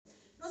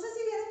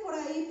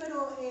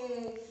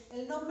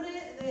el nombre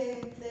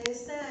de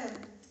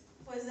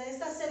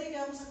esta serie que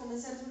vamos a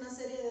comenzar es una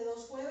serie de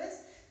 2 jueves,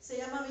 se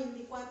llama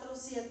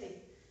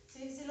 24/7.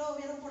 ¿Sí lo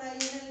vieron por ahí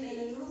en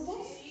el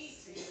grupo?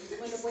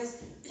 Bueno, pues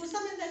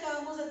justamente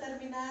acabamos de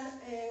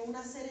terminar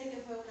una serie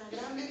que fue una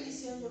gran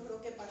bendición, yo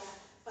creo que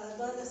para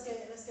todas las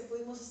que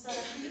pudimos estar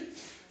aquí,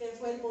 que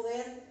fue el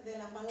poder de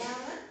la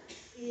palabra.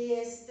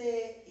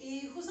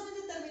 Y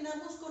justamente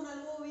terminamos con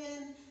algo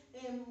bien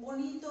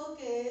bonito,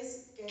 que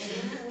es que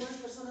algunas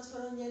personas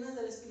fueron llenas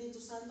del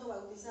Espíritu Santo,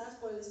 bautizadas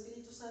por el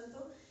Espíritu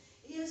Santo,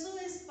 y eso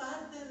es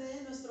parte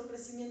de nuestro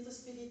crecimiento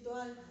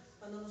espiritual.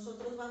 Cuando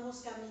nosotros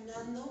vamos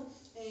caminando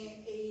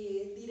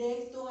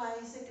directo a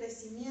ese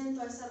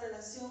crecimiento, a esa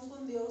relación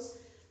con Dios,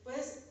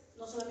 pues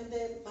no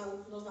solamente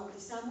nos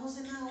bautizamos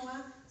en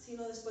agua,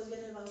 sino después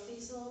viene el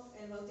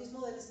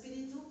bautismo del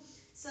Espíritu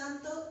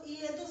Santo,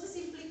 y entonces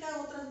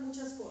implica otras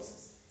muchas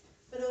cosas.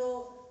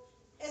 Pero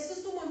esto es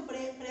como en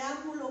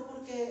preámbulo,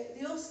 porque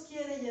Dios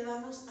quiere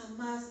llevarnos a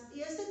más,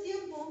 y este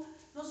tiempo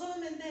no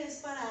solamente es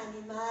para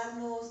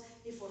animarnos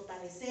y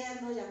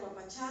fortalecernos y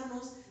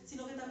apapacharnos,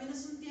 sino que también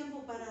es un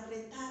tiempo para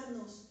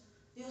retarnos.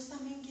 Dios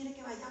también quiere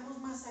que vayamos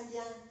más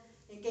allá,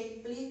 que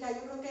implica,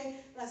 yo creo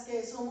que las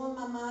que somos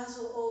mamás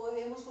o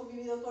hemos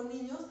convivido con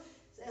niños,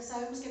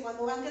 sabemos que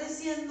cuando van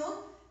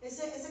creciendo,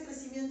 ese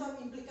crecimiento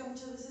implica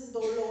muchas veces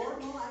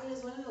dolor, ¿no? Ahí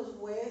les duelen los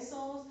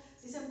huesos,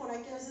 dicen por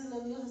ahí que a veces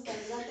los niños hasta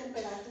les da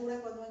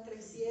temperatura cuando van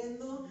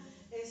creciendo,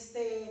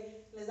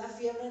 les da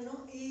fiebre,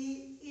 ¿no?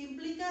 Y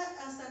implica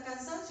hasta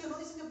cansancio, ¿no?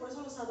 Dicen que por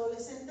eso los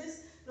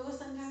adolescentes luego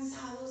están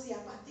cansados y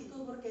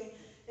apáticos, porque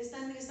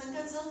están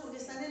cansados porque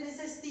están en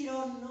ese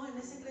estirón, ¿no? En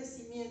ese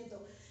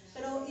crecimiento.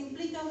 Pero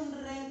implica un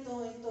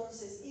reto,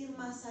 entonces, ir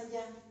más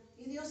allá.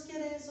 Y Dios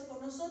quiere eso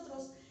con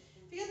nosotros.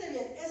 Fíjate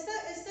bien,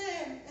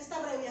 esta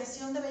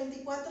abreviación de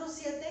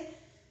 24/7,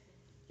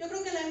 yo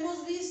creo que la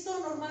hemos visto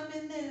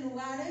normalmente en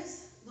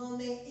lugares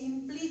donde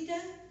implica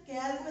que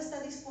algo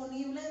está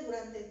disponible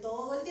durante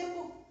todo el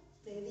tiempo,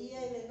 de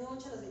día y de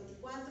noche, las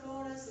 24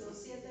 horas, los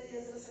 7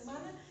 días de la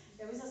semana,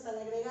 y a veces hasta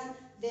le agregan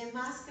de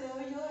más, creo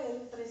yo,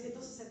 el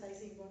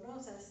 365, ¿no?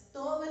 O sea,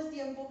 todo el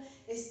tiempo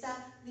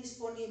está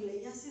disponible,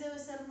 y así debe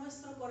ser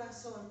nuestro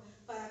corazón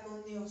para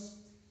con Dios.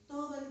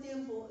 Todo el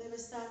tiempo debe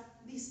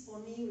estar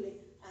disponible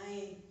a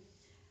Él.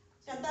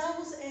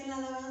 Cantábamos en la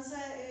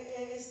alabanza,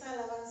 esta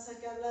alabanza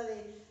que habla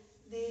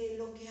de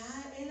lo que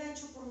Él ha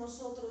hecho por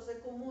nosotros, de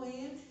cómo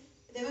Él,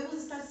 debemos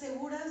estar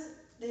seguras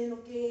de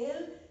lo que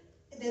Él,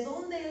 de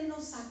dónde Él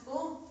nos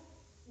sacó,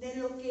 de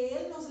lo que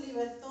Él nos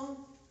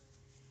libertó.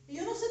 Y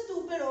yo no sé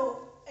tú,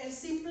 pero el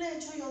simple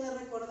hecho yo de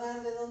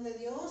recordar de dónde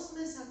Dios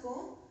me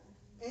sacó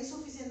es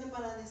suficiente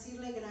para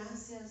decirle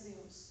gracias,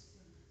 Dios.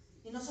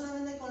 Y no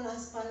solamente con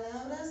las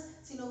palabras,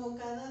 sino con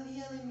cada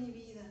día de mi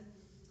vida.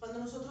 Cuando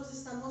nosotros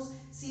estamos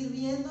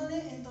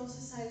sirviéndole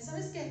entonces a Él.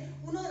 ¿Sabes qué?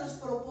 Uno de los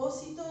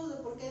propósitos de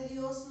por qué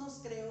Dios nos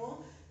creó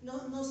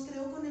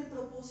con el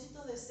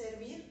propósito de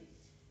servir.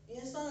 Y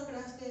esto no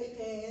creas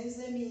que es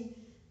de mi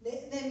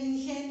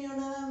ingenio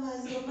nada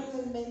más, yo me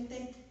lo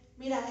inventé.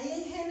 Mira, ahí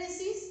en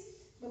Génesis,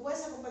 me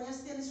puedes acompañar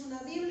si tienes una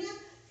Biblia,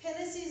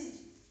 Génesis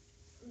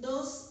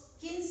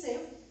 2:15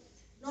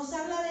 nos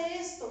habla de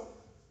esto.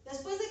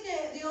 Después de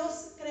que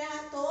Dios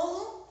crea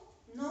todo,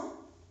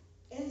 ¿no?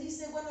 Él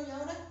dice, bueno, ¿y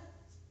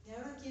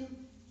ahora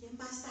quién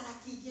va a estar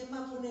aquí? ¿Quién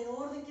va a poner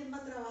orden? ¿Quién va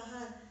a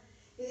trabajar?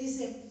 Y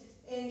dice,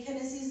 en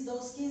Génesis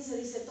 2:15,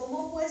 dice,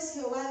 tomó pues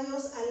Jehová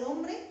Dios al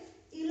hombre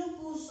y lo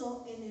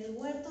puso en el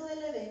huerto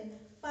del Edén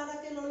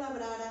para que lo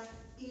labrara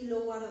y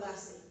lo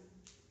guardase.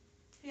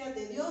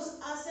 Fíjate, Dios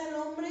hace al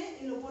hombre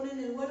y lo pone en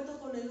el huerto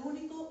con el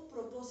único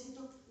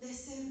propósito de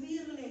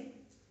servirle,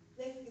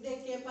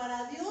 de que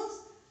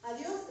a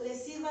Dios le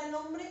sirva el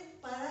hombre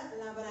para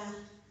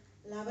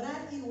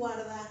labrar y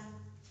guardar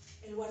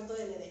el huerto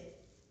del Edén.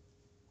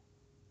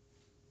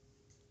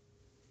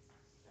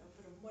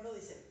 Pero muero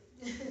de sed.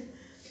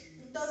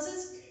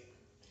 Entonces,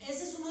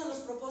 ese es uno de los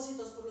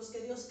propósitos por los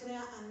que Dios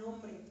crea al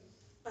hombre,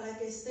 para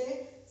que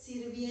esté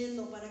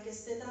sirviendo, para que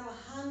esté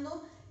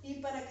trabajando y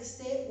para que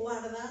esté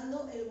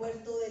guardando el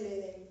huerto del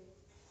Edén.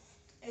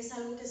 Es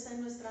algo que está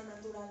en nuestra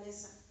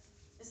naturaleza,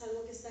 es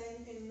algo que está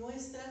en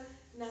nuestra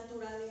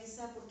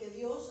naturaleza, porque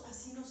Dios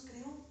así nos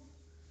creó.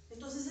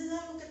 Entonces es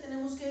algo que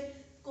tenemos que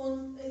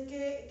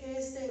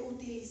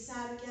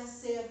utilizar, que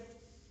hacer.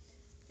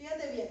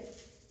 Fíjate bien,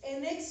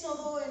 en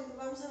Éxodo,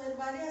 vamos a ver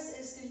varias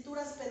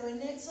escrituras, pero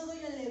en Éxodo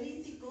y en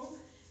Levítico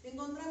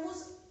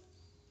encontramos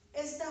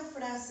esta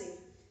frase,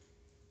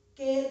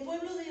 que el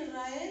pueblo de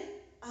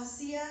Israel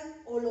hacía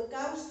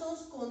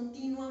holocaustos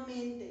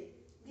continuamente,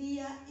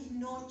 día y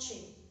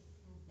noche.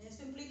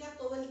 Esto implica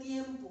todo el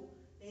tiempo,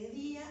 de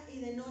día y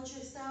de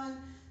noche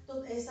estaban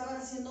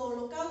haciendo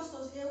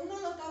holocaustos. Y un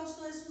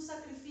holocausto es un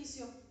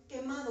sacrificio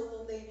quemado,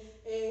 donde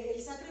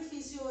el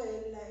sacrificio,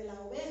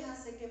 la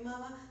oveja se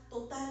quemaba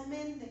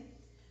totalmente.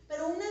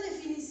 Pero una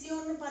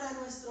definición para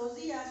nuestros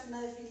días,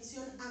 una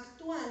definición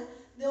actual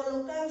de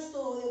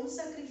holocausto o de un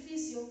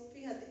sacrificio,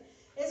 fíjate,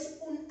 es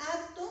un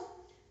acto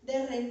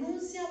de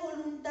renuncia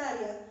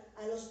voluntaria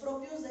a los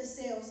propios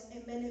deseos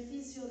en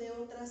beneficio de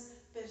otras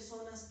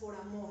personas por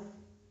amor.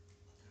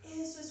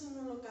 Eso es un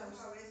holocausto.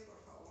 Una vez,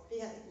 por favor.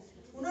 Fíjate,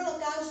 un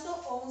holocausto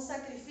o un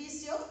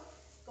sacrificio,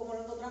 como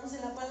lo encontramos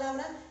en la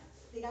palabra,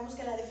 digamos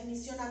que la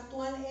definición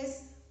actual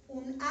es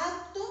un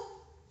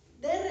acto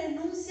de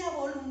renuncia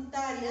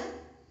voluntaria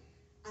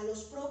a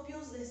los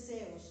propios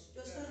deseos.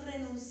 Yo estoy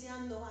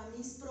renunciando a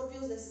mis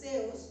propios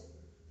deseos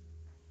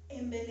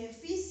en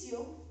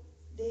beneficio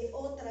de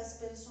otras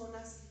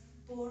personas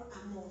por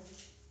amor.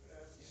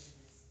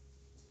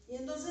 Y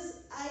entonces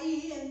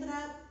ahí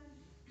entra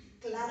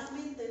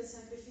claramente el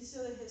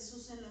sacrificio de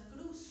Jesús en la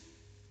cruz.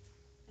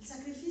 El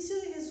sacrificio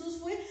de Jesús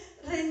fue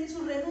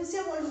su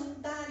renuncia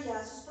voluntaria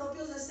a sus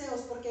propios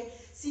deseos, porque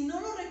si no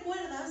lo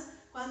recuerdas,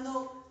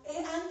 cuando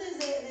antes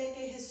de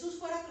que Jesús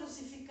fuera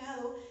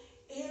crucificado,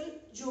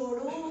 él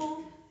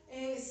lloró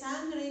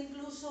sangre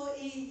incluso,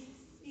 y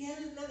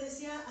él le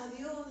decía a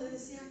Dios, le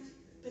decía,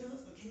 pero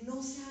que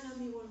no se haga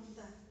mi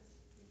voluntad,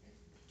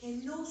 que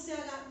no se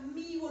haga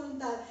mi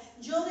voluntad.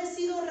 Yo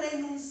decido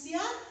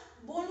renunciar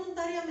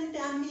voluntariamente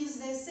a mis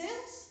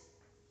deseos,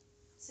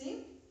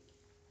 ¿sí?,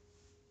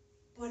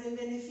 por el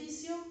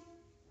beneficio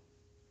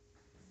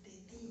de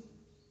ti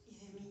y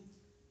de mí,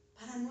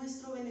 para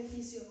nuestro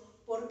beneficio.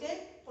 ¿Por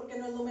qué? Porque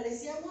nos lo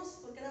merecíamos,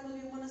 porque éramos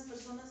bien buenas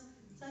personas.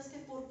 ¿Sabes qué?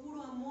 Por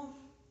puro amor,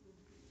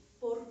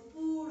 por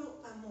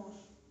puro amor.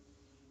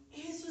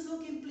 Eso es lo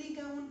que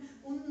implica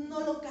un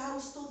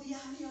holocausto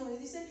diario. Y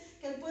dice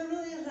que el pueblo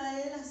de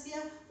Israel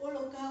hacía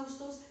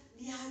holocaustos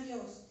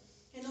diarios,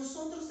 que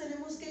nosotros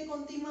tenemos que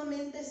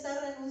continuamente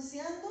estar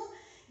renunciando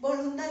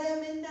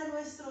voluntariamente a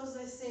nuestros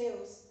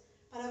deseos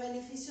para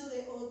beneficio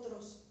de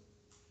otros,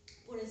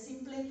 por el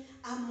simple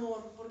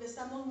amor, porque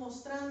estamos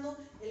mostrando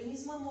el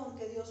mismo amor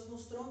que Dios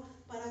mostró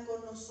para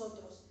con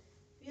nosotros.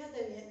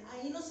 Fíjate bien,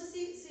 ahí no sé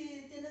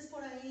si tienes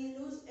por ahí,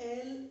 Luz,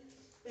 el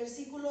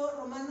versículo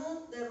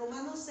de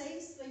Romanos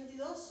 6,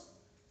 22,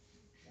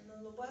 que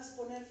nos lo puedas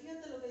poner.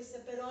 Fíjate lo que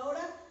dice: pero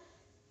ahora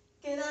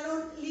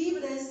quedaron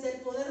libres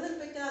del poder del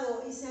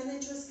pecado y se han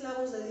hecho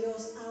esclavos de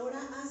Dios. Ahora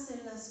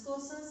hacen las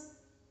cosas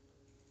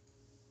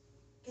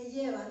que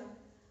llevan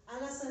a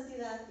la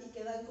santidad y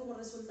que dan como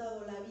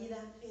resultado la vida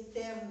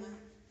eterna.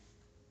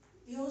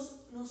 Dios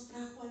nos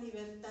trajo a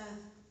libertad,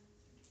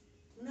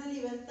 una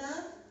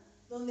libertad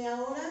donde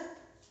ahora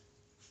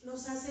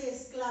nos hace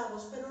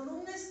esclavos, pero no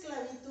una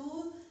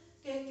esclavitud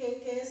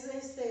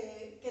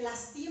que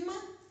lastima,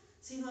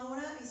 sino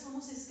ahora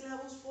somos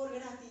esclavos por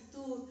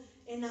gratitud,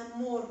 en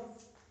amor.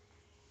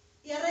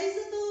 Y a raíz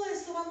de todo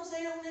esto vamos a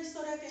ir a una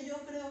historia que yo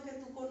creo que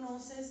tú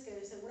conoces,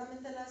 que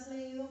seguramente la has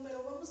leído,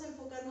 pero vamos a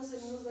enfocarnos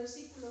en unos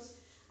versículos.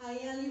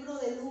 Ahí al libro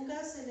de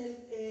Lucas,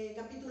 en el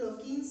capítulo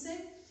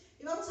 15,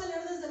 y vamos a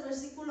leer desde el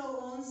versículo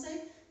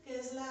 11, que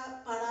es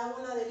la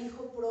parábola del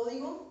hijo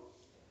pródigo.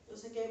 Yo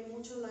sé que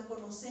muchos la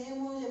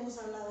conocemos, ya hemos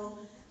hablado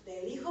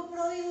del hijo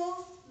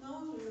pródigo,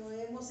 ¿no? Lo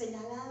hemos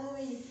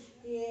señalado y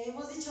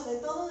hemos dicho de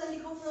todo del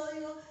hijo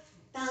pródigo.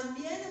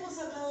 También hemos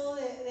hablado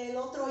del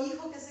otro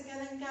hijo que se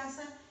queda en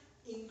casa,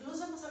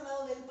 incluso hemos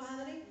hablado del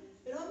padre,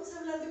 pero vamos a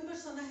hablar de un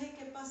personaje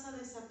que pasa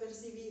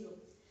desapercibido.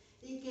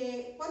 Y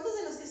que, ¿cuántos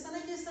de los que están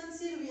aquí están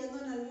sirviendo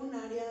en algún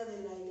área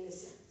de la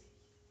iglesia?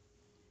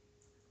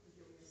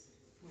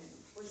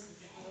 Bueno,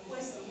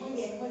 pues muy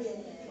bien, muy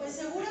bien. Pues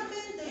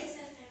seguramente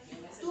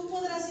tú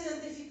podrás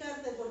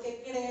identificarte,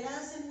 porque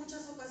creerás en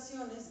muchas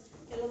ocasiones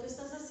que lo que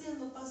estás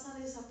haciendo pasa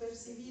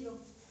desapercibido.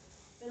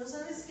 Pero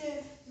sabes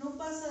que no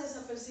pasa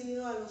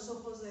desapercibido a los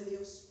ojos de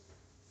Dios.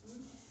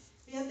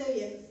 Fíjate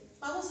bien,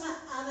 vamos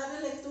a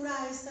darle lectura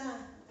a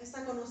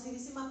esta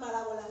conocidísima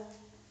parábola,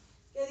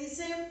 que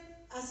dice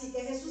así,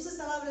 que Jesús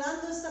estaba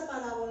hablando esta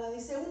parábola.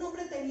 Dice: un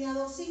hombre tenía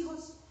 2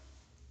 hijos.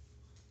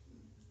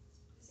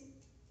 ¿Sí?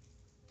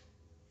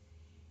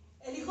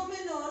 El hijo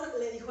menor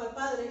le dijo al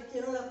padre: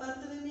 quiero la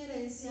parte de mi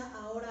herencia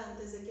ahora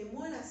antes de que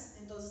mueras.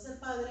 Entonces el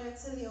padre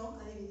accedió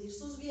a dividir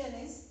sus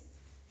bienes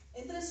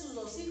entre sus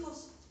 2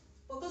 hijos.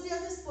 Pocos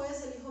días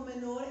después, el hijo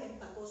menor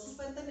empacó sus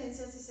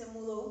pertenencias y se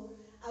mudó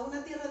a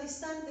una tierra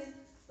distante,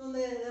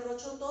 donde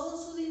derrochó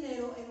todo su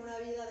dinero en una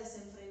vida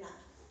desenfrenada.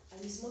 Al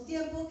mismo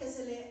tiempo que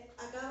se le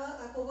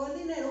acabó el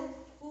dinero,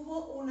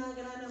 hubo una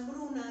gran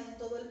hambruna en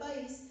todo el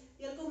país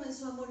y él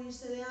comenzó a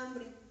morirse de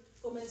hambre.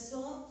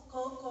 Convenció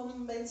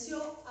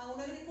a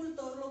un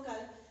agricultor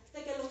local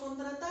de que lo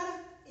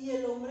contratara, y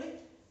el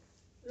hombre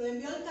lo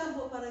envió al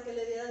campo para que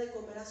le diera de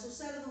comer a sus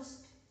cerdos.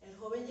 El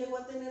joven llegó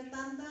a tener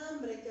tanta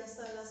hambre que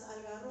hasta las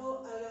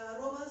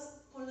algarrobas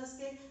con las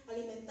que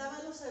alimentaba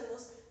a los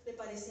cerdos le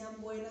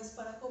parecían buenas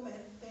para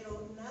comer,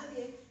 pero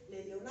nadie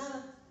le dio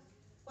nada.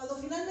 Cuando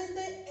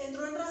finalmente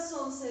entró en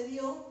razón, se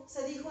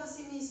dijo a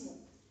sí mismo: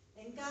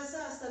 en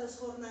casa hasta los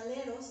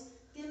jornaleros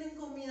tienen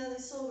comida de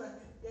sobra,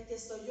 y aquí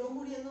estoy yo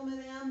muriéndome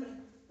de hambre.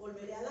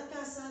 Volveré a la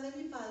casa de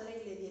mi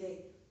padre y le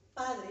diré: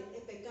 Padre,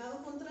 he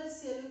pecado contra el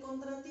cielo y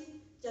contra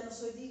ti, ya no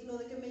soy digno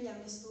de que me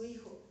llames tu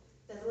hijo.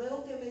 Te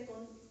ruego que me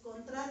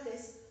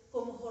contrates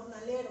como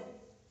jornalero.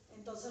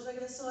 Entonces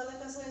regresó a la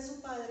casa de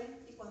su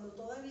padre, y cuando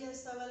todavía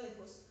estaba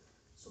lejos,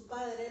 su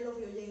padre lo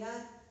vio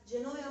llegar.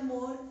 Lleno de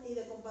amor y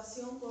de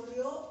compasión,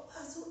 corrió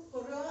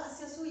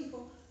hacia su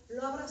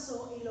lo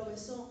abrazó y lo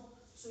besó.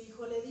 Su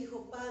hijo le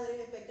dijo: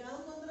 Padre, he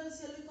pecado contra el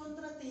cielo y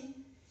contra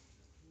ti,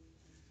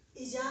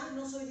 y ya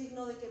no soy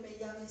digno de que me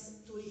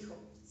llames tu hijo.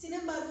 Sin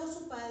embargo,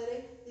 su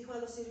padre dijo a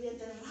los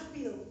sirvientes: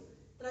 rápido,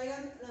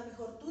 traigan la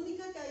mejor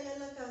túnica que haya en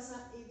la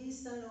casa y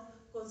vístanlo,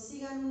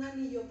 consigan un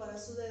anillo para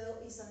su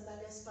dedo y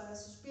sandalias para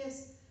sus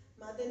pies.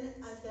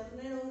 Maten al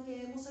ternero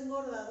que hemos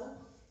engordado,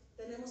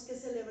 tenemos que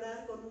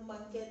celebrar con un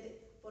banquete,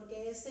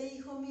 porque este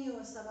hijo mío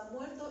estaba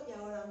muerto y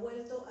ahora ha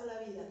vuelto a la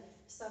vida,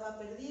 estaba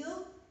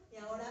perdido y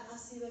ahora ha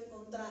sido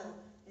encontrado.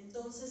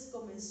 Entonces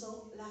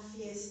comenzó la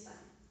fiesta.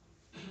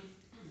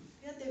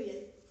 Fíjate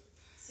bien,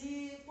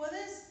 si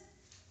puedes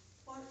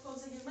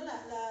conseguirme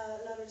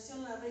la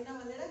versión, la Reina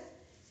Valera,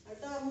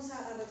 ahorita vamos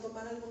a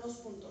retomar algunos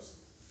puntos.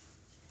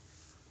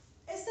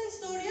 Esta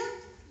historia,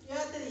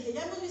 ya te dije,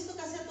 ya hemos visto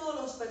casi a todos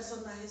los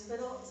personajes,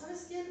 pero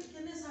 ¿sabes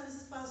quiénes a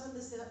veces pasan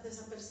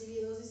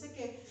desapercibidos?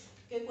 Dice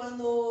que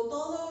cuando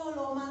todo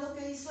lo malo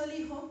que hizo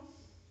el hijo,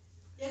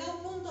 llega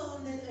un punto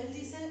donde él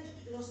dice: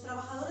 los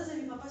trabajadores de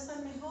mi papá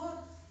están mejor,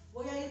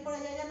 voy a ir por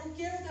allá, ya no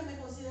quiero que me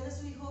considere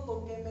su hijo,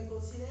 con que me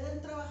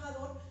consideren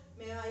trabajador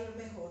me va a ir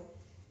mejor.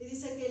 Y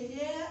dice que él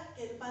llega,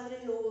 que el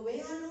padre lo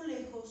ve a lo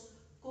lejos,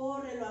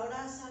 corre, lo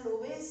abraza, lo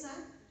besa.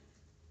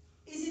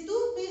 Y si tú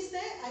viste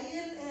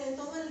ahí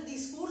todo el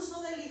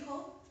discurso del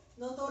hijo,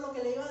 no todo lo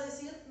que le iba a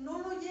decir, no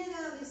lo llega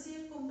a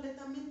decir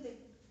completamente,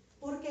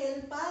 porque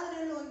el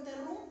padre lo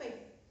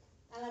interrumpe.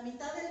 A la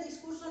mitad del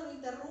discurso lo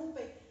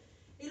interrumpe.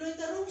 Y lo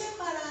interrumpe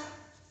para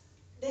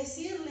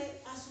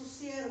decirle a sus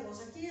siervos.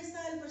 Aquí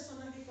está el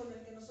personaje con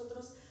el que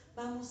nosotros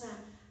vamos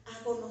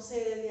a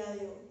conocer el día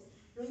de hoy.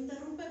 Lo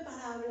interrumpe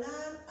para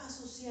hablar a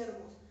sus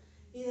siervos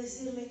y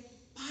decirle: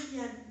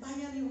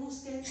 vayan y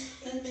busquen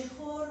el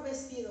mejor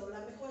vestido.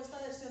 Esta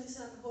versión dice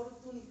la mejor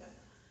túnica.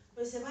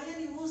 Pues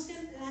vayan y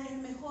busquen el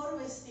mejor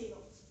vestido,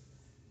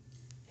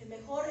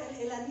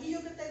 el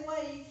anillo que tengo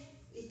ahí,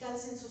 y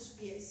calcen sus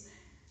pies.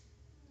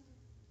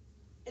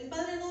 El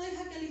padre no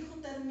deja que el hijo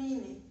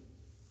termine.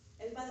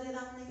 El padre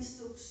da una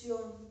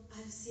instrucción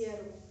al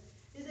siervo.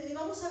 Y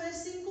vamos a ver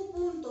 5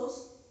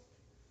 puntos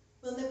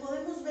donde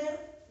podemos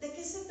ver de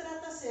qué se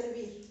trata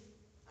servir.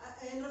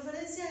 En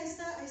referencia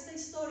a esta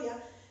historia,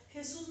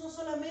 Jesús no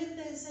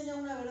solamente enseña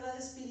una verdad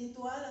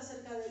espiritual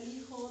acerca del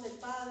hijo, del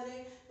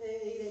padre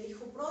y del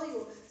hijo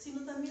pródigo,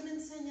 sino también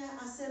enseña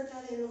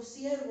acerca de los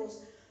siervos.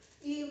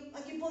 Y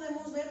aquí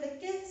podemos ver de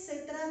qué se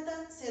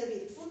trata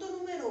servir. Punto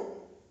número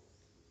 1.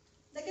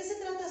 ¿De qué se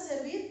trata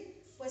servir?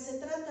 Pues se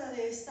trata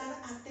de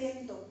estar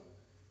atento.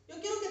 Yo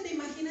quiero que te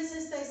imagines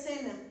esta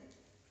escena,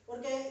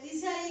 porque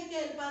dice ahí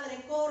que el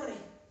padre corre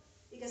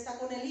y que está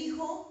con el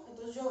hijo.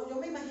 Entonces yo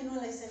me imagino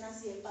la escena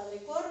así: el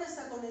padre corre,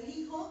 está con el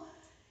hijo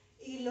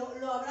y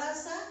lo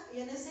abraza,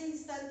 y en ese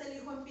instante el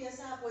hijo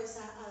empieza pues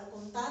a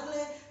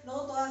contarle,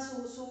 ¿no?, toda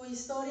su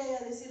historia, y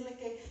a decirle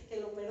que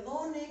lo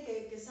perdone,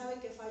 que sabe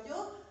que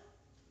falló.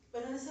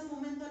 Pero en ese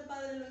momento el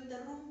padre lo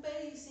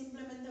interrumpe y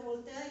simplemente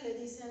voltea y le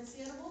dice al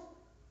siervo: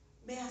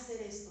 ve a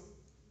hacer esto.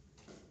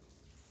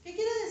 ¿Qué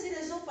quiere decir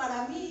eso?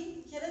 Para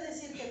mí quiere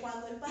decir que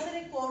cuando el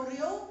padre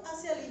corrió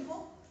hacia el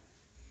hijo,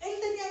 él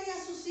tenía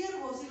ya a sus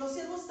siervos, y los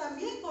siervos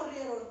también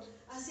corrieron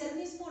hacia el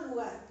mismo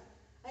lugar.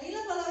 Ahí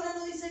la palabra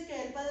no dice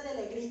que el padre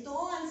le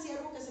gritó al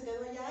siervo que se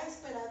quedó allá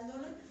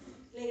esperándole,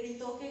 le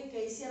gritó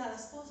que hiciera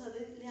las cosas,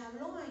 le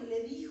habló y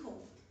le dijo: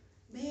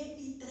 ve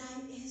y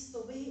trae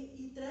esto, ve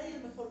y trae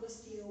el mejor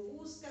vestido,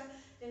 busca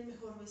el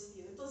mejor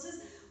vestido.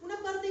 Entonces,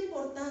 una parte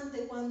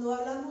importante cuando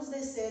hablamos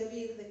de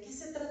servir, ¿de qué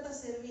se trata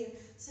servir?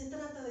 Se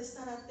trata de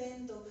estar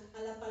atento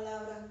a la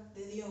palabra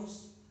de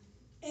Dios.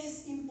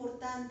 Es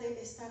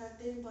importante estar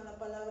atento a la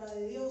palabra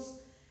de Dios.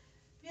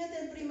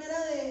 Fíjate, en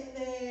primera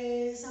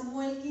de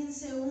Samuel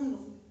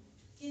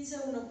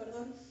 15:1,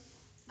 perdón,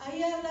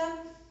 ahí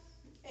habla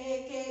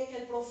que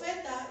el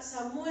profeta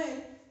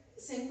Samuel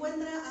se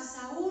encuentra a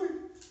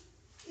Saúl,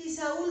 y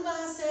Saúl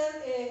va a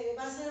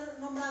ser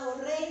nombrado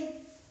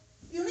rey.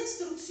 Y una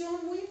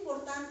instrucción muy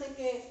importante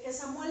que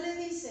Samuel le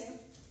dice: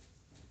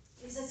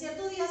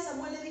 cierto día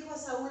Samuel le dijo a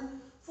Saúl: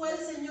 fue el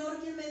Señor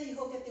quien me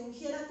dijo que te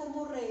ungiera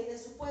como rey de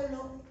su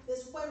pueblo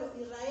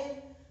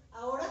Israel.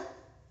 Ahora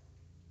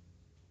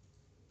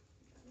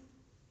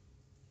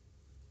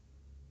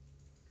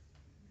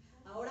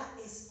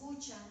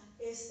escucha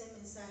este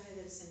mensaje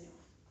del Señor.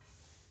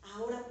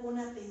 Ahora pon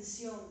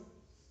atención.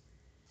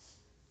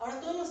 Ahora,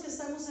 todos los que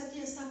estamos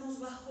aquí estamos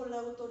bajo la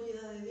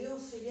autoridad de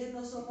Dios. Si bien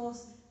no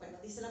somos,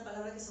 dice la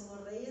palabra que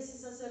somos reyes y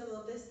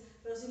sacerdotes,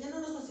 pero si bien no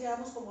nos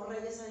consideramos como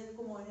reyes, ahí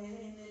como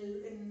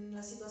en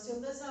la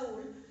situación de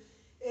Saúl,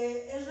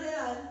 es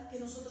real que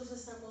nosotros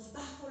estamos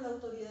bajo la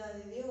autoridad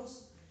de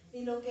Dios.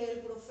 Y lo que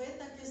el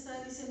profeta aquí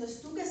está diciendo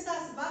es: tú que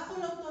estás bajo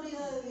la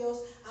autoridad de Dios,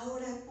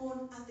 ahora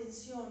pon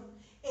atención,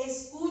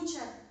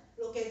 escucha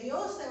lo que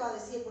Dios te va a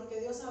decir, porque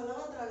Dios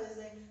hablaba a través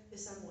de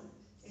Samuel.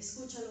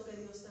 Escucha lo que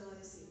Dios te va a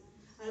decir.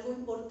 Algo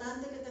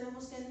importante que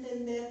tenemos que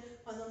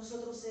entender cuando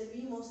nosotros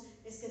servimos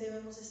es que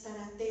debemos estar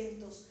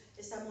atentos.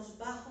 Estamos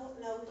bajo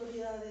la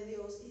autoridad de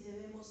Dios y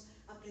debemos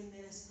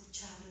aprender a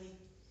escucharle.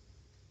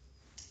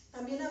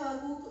 También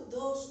Habacuc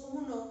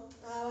 2:1,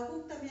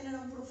 Habacuc también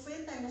era un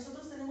profeta y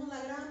nosotros tenemos la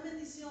gran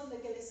bendición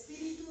de que el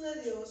Espíritu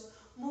de Dios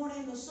mora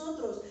en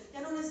nosotros.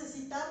 Ya no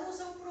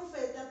necesitamos a un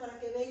profeta para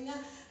que venga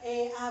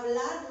a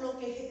hablar lo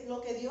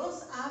que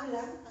Dios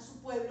habla a su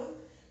pueblo,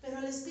 pero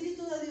el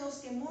Espíritu de Dios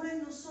que mora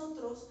en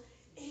nosotros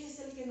es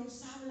el que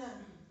nos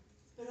habla.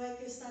 Pero hay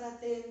que estar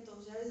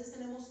atentos, y a veces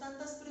tenemos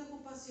tantas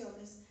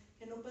preocupaciones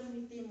que no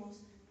permitimos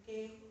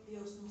que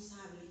Dios nos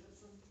hable.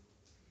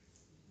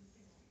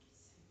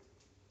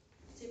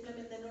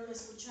 Simplemente no lo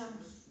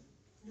escuchamos,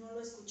 no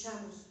lo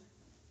escuchamos.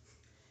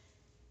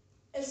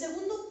 El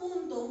segundo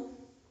punto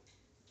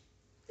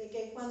de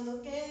qué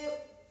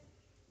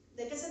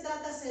se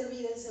trata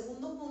servir, el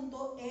segundo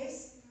punto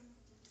es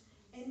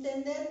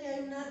entender que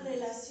hay una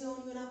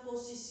relación y una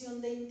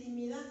posición de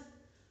intimidad.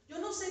 Yo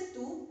no sé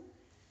tú,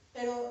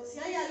 pero si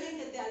hay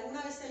alguien que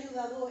alguna vez te ha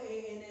ayudado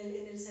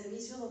en el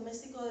servicio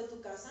doméstico de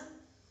tu casa,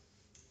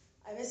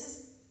 a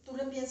veces tú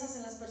le piensas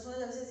en las personas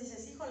y a veces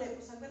dices, híjole,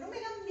 pues aunque no me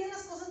hagan bien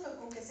las cosas, pero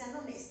con que sean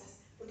honestas,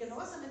 porque no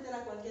vas a meter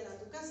a cualquiera a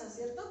tu casa,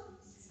 ¿cierto?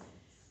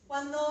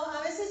 Cuando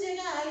a veces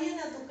llega alguien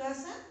a tu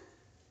casa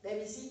de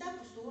visita,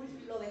 pues tú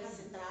lo dejas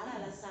entrar a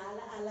la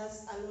sala,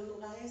 a los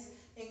lugares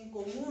en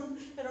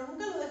común, pero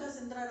nunca lo dejas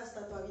entrar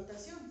hasta tu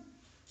habitación,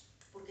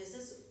 porque ese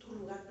es tu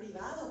lugar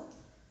privado,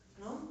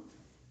 ¿no?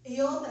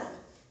 Y otra,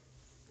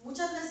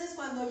 muchas veces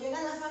cuando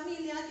llega la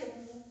familia, que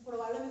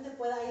probablemente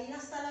pueda ir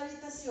hasta la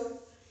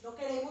habitación, no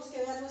queremos que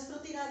vean nuestro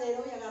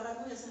tiradero y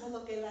agarramos y hacemos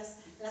lo que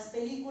las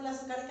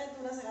películas o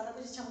caricaturas,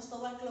 agarramos y echamos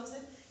todo al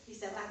closet y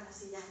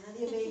cerramos y ya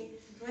nadie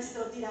ve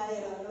nuestro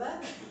tiradero, ¿verdad?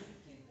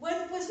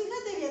 Bueno, pues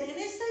fíjate bien, en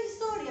esta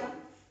historia,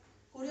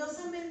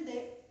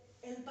 curiosamente,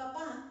 el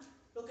papá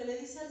lo que le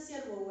dice al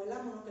siervo, o el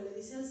amo lo que le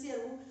dice al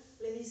siervo,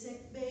 le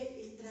dice,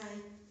 ve y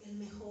trae el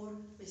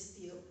mejor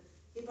vestido.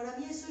 Y para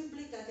mí eso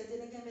implica que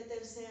tiene que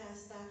meterse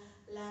hasta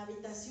la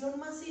habitación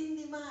más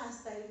íntima,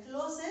 hasta el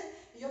closet.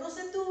 Y yo no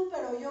sé tú,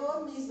 pero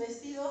yo mis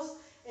vestidos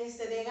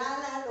de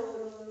gala,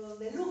 los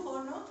de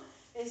lujo, ¿no?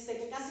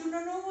 Que casi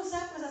uno no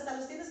usa, pues hasta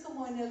los tienes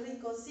como en el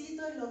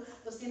rinconcito y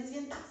los tienes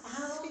bien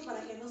tapados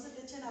para que no se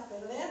te echen a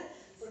perder,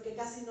 porque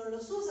casi no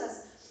los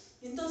usas.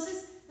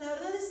 Entonces, la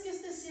verdad es que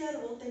este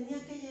siervo tenía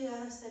que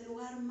llegar hasta el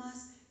lugar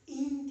más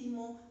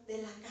íntimo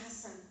de la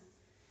casa.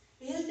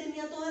 Él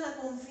tenía toda la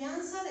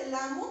confianza del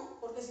amo,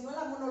 porque si no el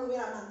amo no lo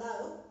hubiera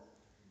mandado.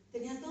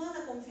 Tenía toda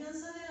la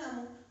confianza del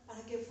amo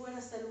para que fuera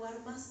hasta el lugar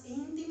más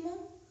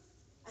íntimo,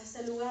 hasta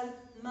el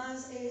lugar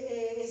más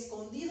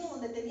escondido,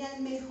 donde tenía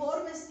el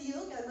mejor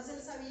vestido, que además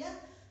él sabía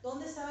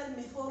dónde estaba el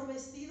mejor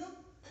vestido,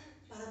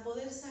 para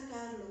poder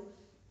sacarlo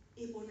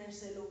y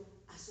ponérselo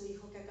a su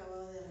hijo que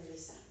acababa de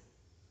regresar.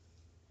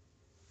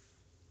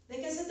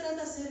 ¿De qué se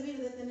trata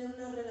servir? De tener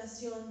una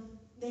relación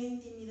de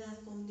intimidad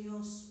con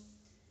Dios,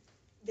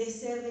 de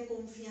ser de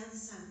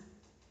confianza,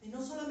 de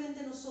no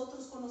solamente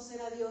nosotros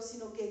conocer a Dios,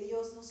 sino que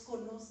Dios nos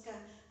conozca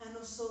a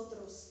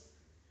nosotros.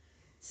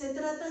 Se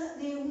trata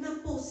de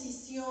una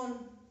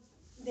posición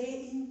de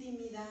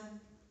intimidad.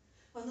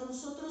 Cuando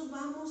nosotros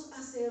vamos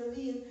a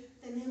servir,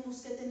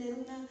 tenemos que tener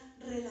una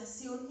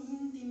relación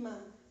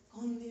íntima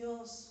con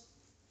Dios.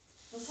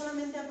 No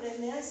solamente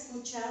aprender a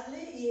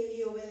escucharle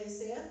y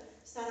obedecer,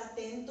 estar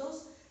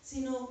atentos,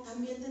 sino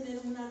también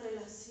tener una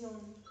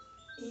relación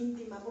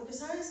íntima. Porque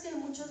sabes que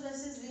muchas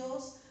veces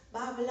Dios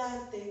va a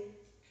hablarte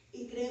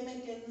y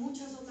créeme que en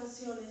muchas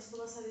ocasiones tú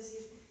vas a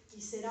decir,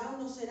 ¿y será o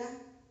no será?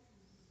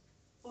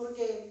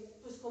 Porque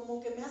pues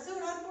como que me hace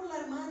orar por la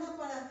hermana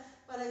para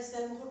a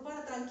lo mejor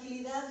para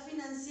tranquilidad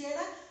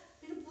financiera,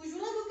 pero pues yo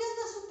la veo que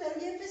anda súper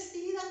bien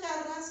vestida,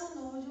 carrazo.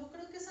 No, yo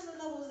creo que esa no es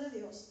la voz de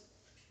Dios.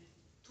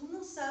 Tú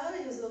no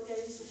sabes lo que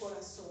hay en su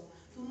corazón,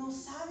 tú no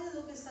sabes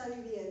lo que está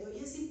viviendo, y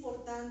es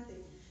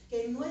importante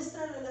que en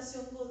nuestra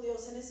relación con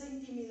Dios, en esa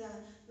intimidad,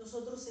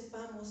 nosotros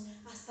sepamos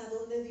hasta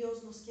dónde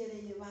Dios nos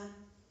quiere llevar,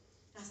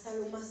 hasta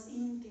lo más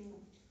íntimo.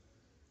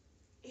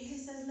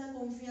 Esa es la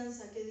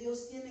confianza que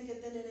Dios tiene que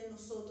tener en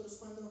nosotros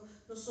cuando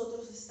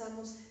nosotros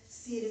estamos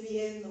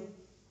sirviendo.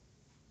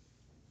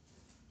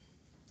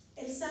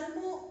 El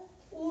Salmo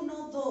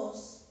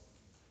 1:2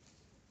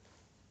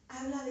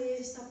 habla de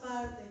esta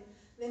parte,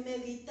 de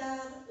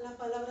meditar la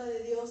palabra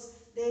de Dios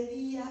de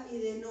día y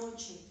de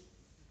noche.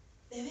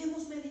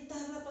 Debemos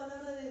meditar la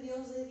palabra de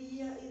Dios de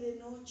día y de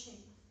noche.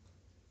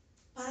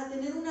 Para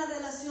tener una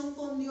relación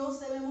con Dios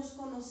debemos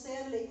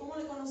conocerle. ¿Y cómo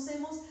le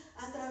conocemos?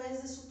 A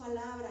través de su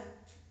palabra.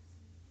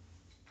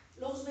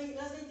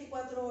 Las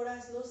 24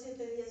 horas, los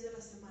 7 días de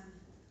la semana,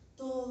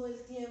 todo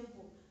el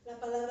tiempo, la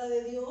palabra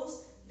de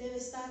Dios debe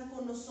estar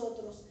con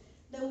nosotros.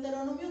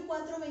 Deuteronomio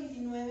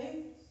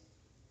 4:29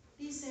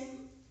 dice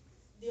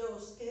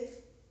Dios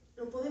que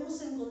lo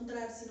podemos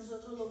encontrar si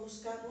nosotros lo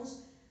buscamos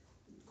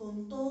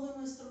con todo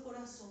nuestro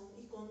corazón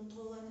y con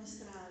toda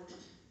nuestra alma.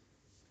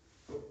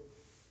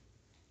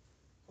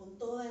 Con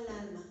toda el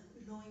alma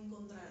lo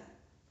encontrará,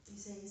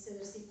 dice ese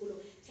versículo.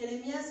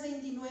 Jeremías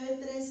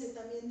 29:13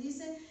 también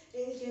dice,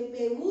 el que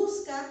me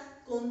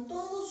busca con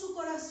todo su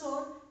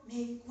corazón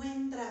me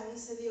encuentra,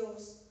 dice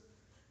Dios.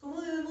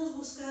 ¿Cómo debemos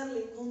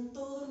buscarle? Con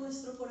todo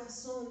nuestro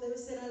corazón. Debe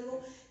ser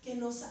algo que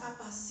nos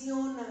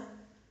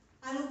apasiona.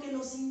 algo que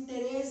nos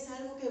interesa,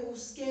 algo que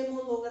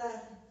busquemos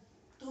lograr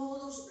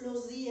todos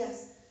los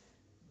días.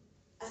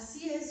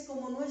 Así es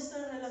como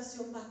nuestra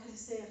relación va a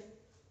crecer,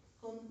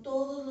 con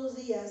todos los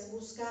días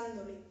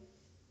buscándole.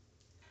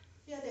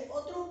 Fíjate,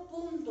 otro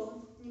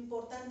punto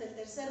importante, el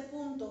tercer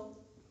punto.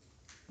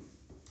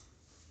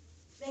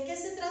 ¿De qué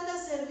se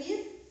trata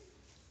servir?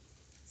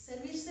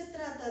 Servir se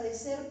trata de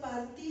ser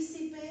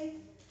partícipe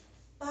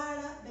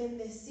para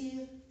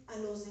bendecir a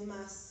los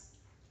demás.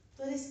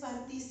 Tú eres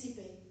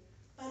partícipe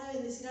para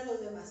bendecir a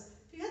los demás.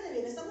 Fíjate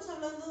bien, estamos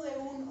hablando de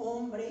un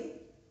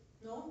hombre,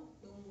 ¿no?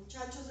 De un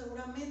muchacho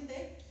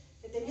seguramente,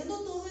 que teniendo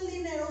todo el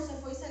dinero se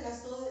fue y se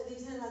gastó,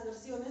 dicen las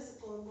versiones,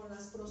 con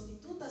las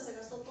prostitutas, se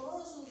gastó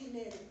todo su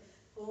dinero,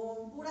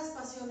 con puras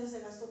pasiones se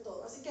gastó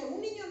todo. Así que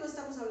un niño, no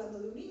estamos hablando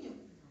de un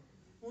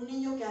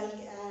niño que al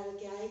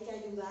que hay que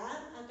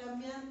ayudar a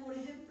cambiar, por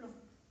ejemplo.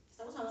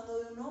 Estamos hablando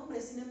de un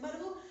hombre. Sin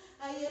embargo,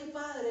 ahí el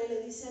padre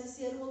le dice al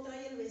siervo: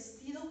 trae el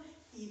vestido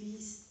y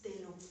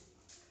vístelo.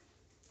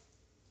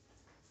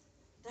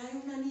 Trae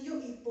un anillo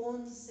y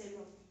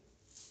pónselo.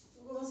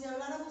 Como si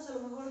habláramos a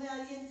lo mejor de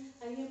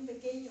alguien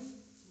pequeño.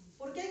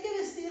 ¿Por qué hay que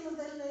vestirlo?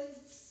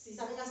 Si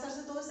sabe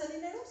gastarse todo ese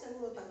dinero,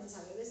 seguro también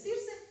sabe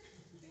vestirse.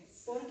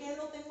 ¿Por qué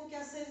lo tengo que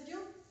hacer yo?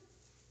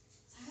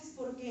 ¿Sabes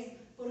por qué?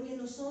 Porque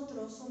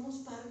nosotros somos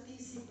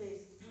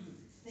partícipes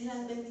de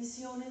las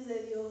bendiciones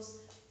de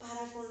Dios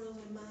para con los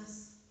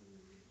demás.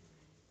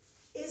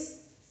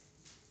 Es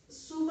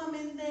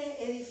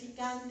sumamente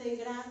edificante,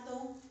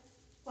 grato,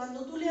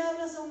 cuando tú le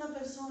hablas a una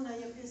persona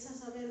y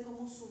empiezas a ver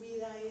cómo su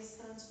vida es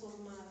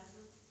transformada.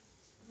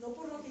 No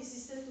por lo que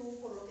hiciste tú,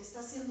 por lo que está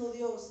haciendo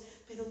Dios,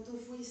 pero tú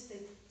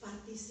fuiste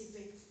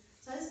partícipe.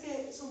 ¿Sabes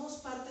que somos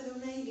parte de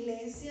una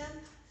iglesia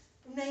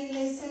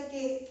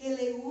que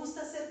le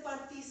gusta ser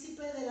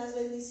partícipe de las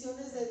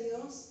bendiciones de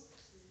Dios?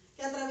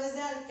 Que a través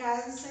de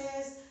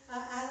alcances,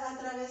 a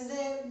través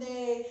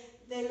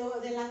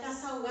de la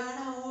casa hogar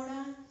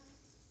ahora,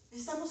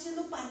 estamos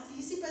siendo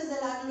partícipes de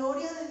la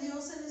gloria de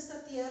Dios en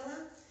esta tierra,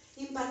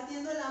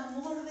 impartiendo el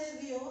amor de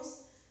Dios,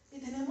 y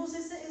tenemos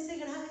esa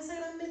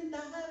gran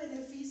ventaja,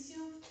 beneficio,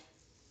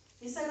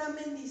 esa gran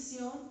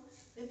bendición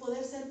de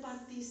poder ser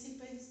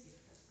partícipes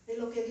de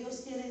lo que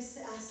Dios quiere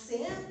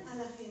hacer a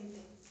la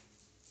gente.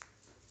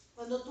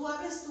 Cuando tú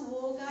abres tu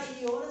boca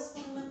y oras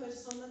por una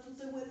persona, tú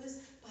te vuelves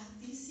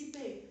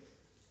partícipe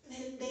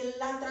de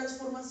la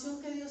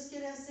transformación que Dios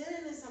quiere hacer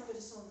en esa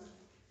persona.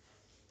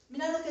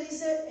 Mira lo que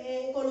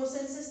dice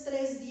Colosenses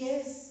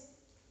 3:10.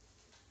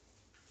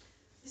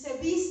 Dice: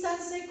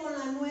 vístanse con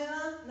la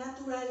nueva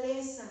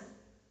naturaleza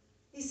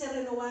y se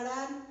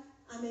renovarán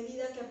a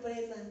medida que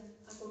aprendan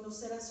a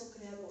conocer a su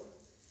Creador.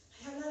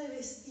 Ahí habla de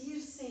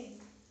vestirse.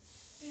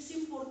 Es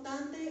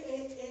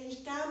importante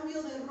el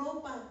cambio de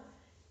ropa.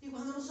 Y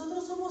cuando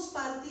nosotros somos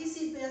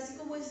partícipes, así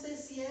como este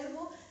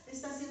siervo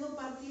está siendo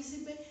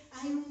partícipe,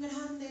 hay un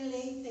gran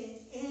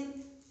deleite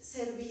en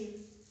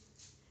servir.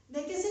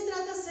 ¿De qué se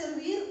trata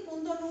servir?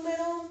 Punto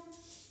número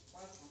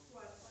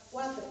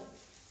 4.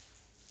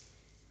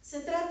 Se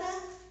trata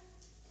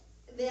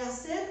de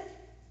hacer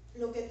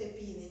lo que te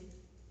piden,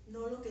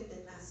 no lo que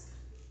te nazca.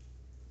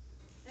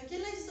 Aquí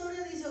en la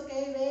historia dice: ok,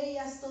 ve y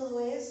haz todo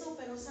eso,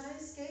 pero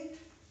 ¿sabes qué?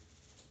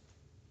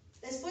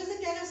 Después de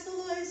que hagas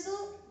todo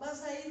eso,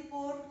 vas a ir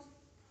por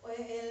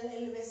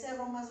el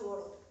becerro más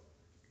gordo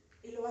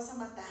y lo vas a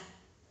matar.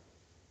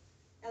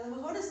 A lo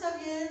mejor está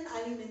bien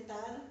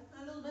alimentar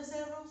a los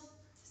becerros,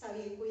 está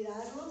bien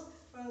cuidarlos,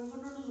 pero a lo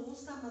mejor no nos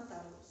gusta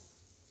matarlos.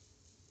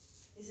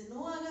 Dice: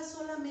 no hagas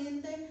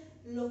solamente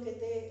lo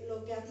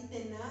que a ti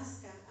te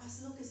nazca,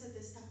 haz lo que se te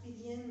está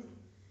pidiendo.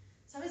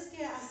 ¿Sabes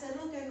que hacer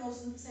lo que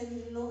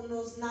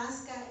nos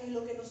nazca y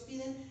lo que nos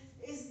piden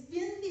es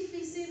bien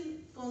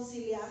difícil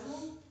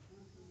conciliarlo?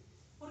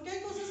 Porque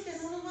hay cosas que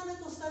no nos van a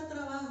costar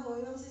trabajo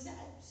y vamos a decir: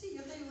 sí,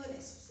 yo te ayudo en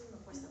eso, eso me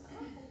cuesta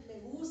trabajo, me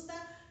gusta,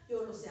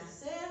 yo lo sé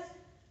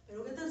hacer.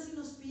 Pero ¿qué tal si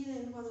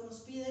cuando nos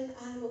piden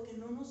algo que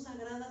no nos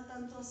agrada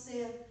tanto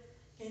hacer,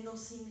 que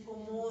nos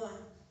incomoda?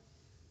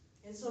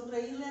 El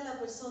sonreírle a la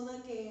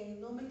persona que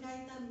no me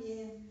cae tan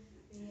bien,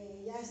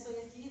 ya estoy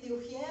aquí de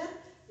ujier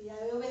y ya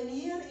veo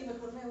venir y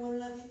mejor me hago un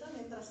ladito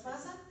mientras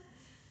pasa.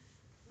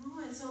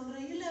 No, el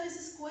sonreírle a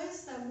veces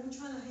cuesta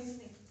mucho a la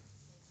gente,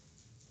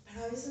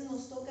 pero a veces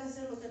nos toca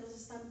hacer lo que nos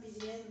están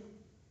pidiendo.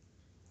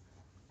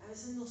 A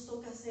veces nos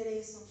toca hacer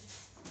eso.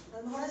 A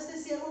lo mejor a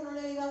este siervo no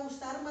le iba a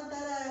gustar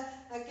matar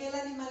a aquel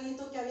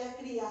animalito que había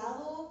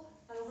criado,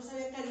 a lo mejor se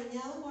había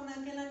cariñado con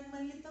aquel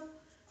animalito,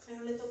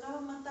 pero le tocaba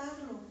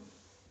matarlo.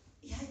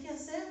 Y hay que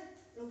hacer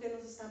lo que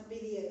nos están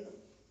pidiendo.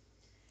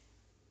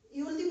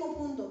 Y último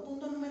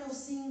punto número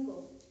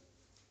 5.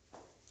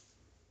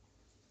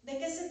 ¿De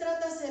qué se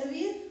trata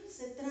servir?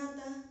 Se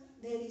trata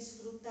de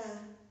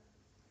disfrutar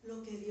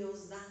lo que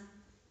Dios da.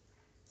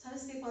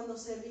 ¿Sabes que cuando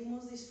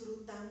servimos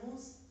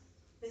disfrutamos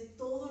de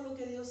todo lo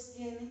que Dios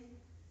tiene?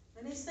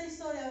 En esta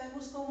historia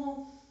vemos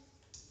cómo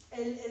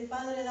el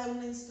padre da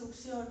una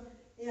instrucción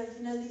y al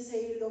final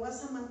dice: y lo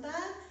vas a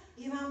matar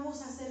y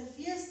vamos a hacer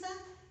fiesta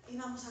y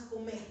vamos a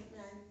comer.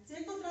 ¿Sí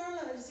encontraron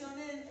la versión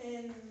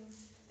en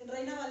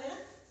Reina Valera?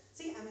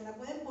 Sí, me la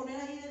pueden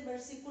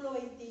versículo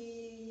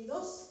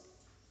 22.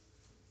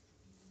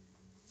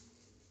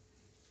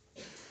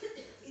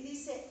 Y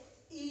dice,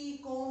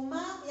 y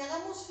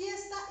hagamos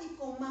fiesta y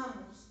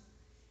comamos.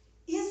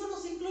 Y eso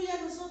nos incluye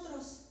a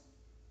nosotros.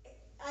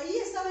 Ahí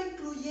estaba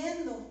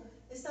incluyendo.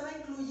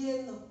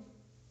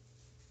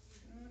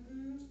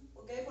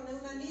 Ok, poner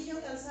un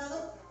anillo,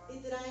 calzado y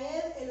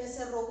traer el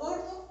becerro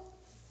gordo.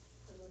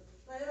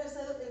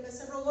 El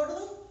becerro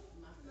gordo,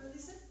 ¿no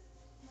dice?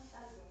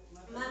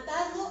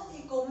 Matarlo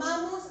y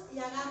comamos y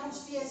hagamos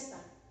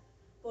fiesta.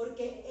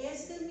 Porque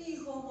mi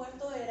hijo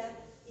muerto era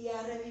y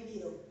ha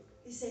revivido.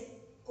 Dice,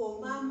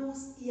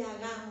 comamos y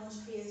hagamos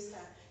fiesta.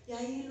 Y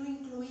ahí lo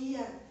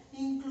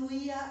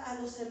incluía a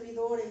los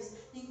servidores,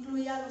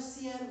 incluía a los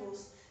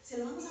siervos. Si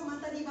lo vamos a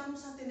matar y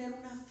vamos a tener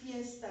una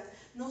fiesta,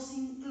 nos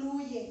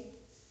incluye.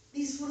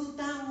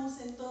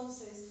 Disfrutamos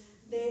entonces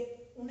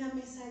de una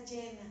mesa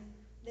llena,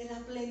 de la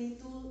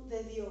plenitud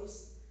de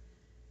Dios.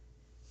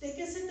 ¿De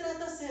qué se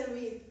trata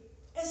servir?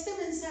 Este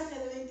mensaje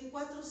de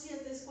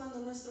 24/7 es cuando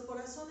nuestro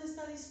corazón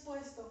está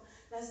dispuesto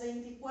las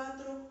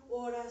 24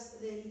 horas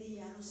del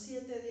día, los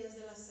 7 días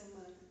de la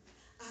semana.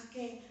 ¿A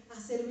qué?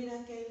 A servir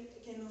a aquel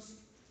que nos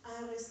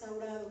ha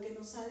restaurado, que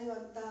nos ha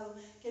levantado,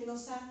 que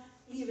nos ha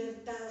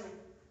libertado,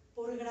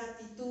 por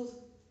gratitud.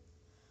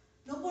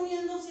 No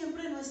poniendo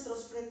siempre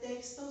nuestros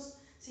pretextos,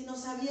 sino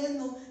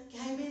sabiendo que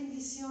hay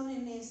bendición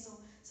en eso.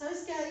 ¿Sabes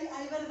que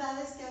hay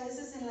verdades que a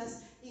veces en las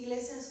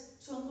iglesias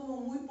son como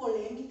muy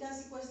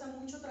polémicas y cuesta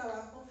mucho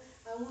trabajo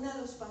aún a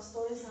los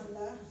pastores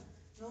hablar,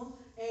 ¿no?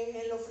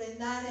 El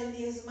ofrendar, el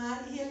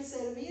diezmar y el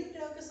servir,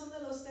 creo que son de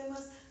los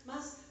temas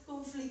más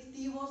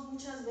conflictivos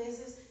muchas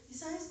veces. ¿Y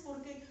sabes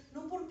por qué?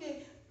 No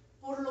porque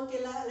por lo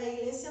que la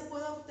iglesia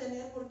pueda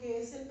obtener,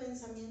 porque es el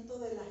pensamiento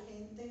de la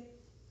gente,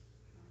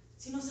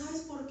 sino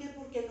 ¿sabes por qué?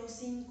 Porque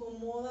nos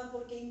incomoda,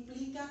 porque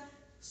implica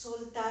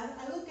soltar.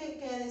 Algo que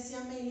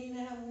decía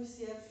Melina era muy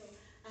cierto.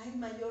 Hay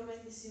mayor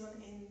bendición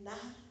en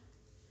dar,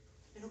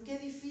 pero qué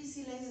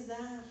difícil es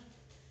dar.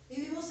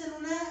 Vivimos en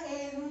un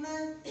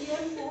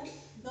tiempo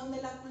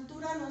donde la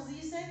cultura nos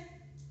dice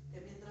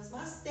que mientras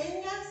más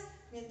tengas,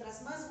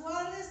 mientras más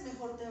guardes,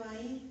 mejor te va a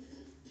ir.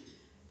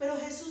 Pero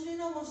Jesús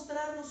vino a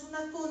mostrarnos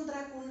una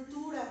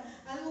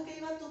contracultura, algo que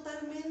iba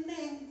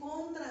totalmente en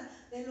contra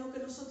de lo que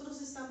nosotros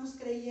estamos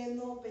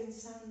creyendo o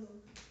pensando.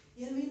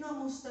 Y Él vino a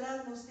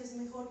mostrarnos que es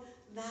mejor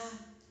dar,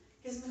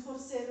 que es mejor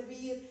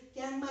servir,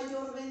 que hay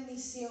mayor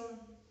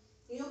bendición.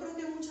 Y yo creo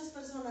que muchas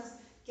personas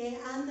que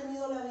han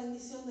tenido la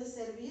bendición de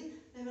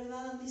servir, de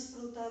verdad han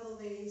disfrutado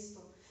de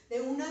esto,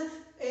 de una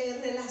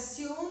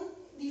relación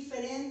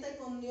diferente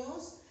con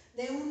Dios,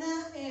 de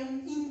una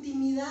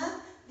intimidad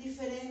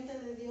diferente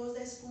de Dios,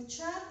 de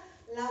escuchar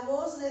la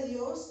voz de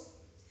Dios,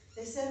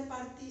 de ser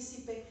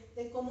partícipe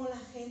de cómo la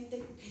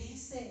gente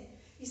crece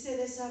y se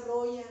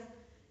desarrolla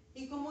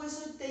y cómo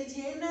eso te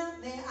llena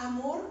de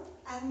amor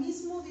al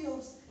mismo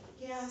Dios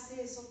que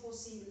hace eso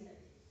posible.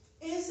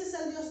 Ese es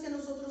el Dios que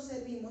nosotros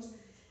servimos.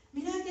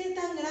 Mira qué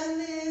tan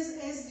grande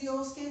es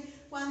Dios, que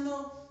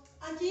cuando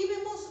aquí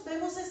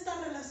vemos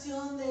esta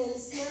relación del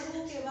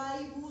siervo que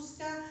va y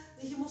busca,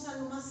 dijimos, a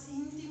lo más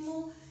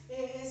íntimo,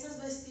 esas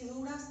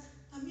vestiduras,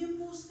 también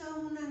busca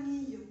un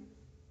anillo.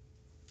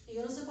 Y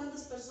yo no sé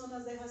cuántas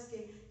personas dejas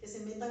que se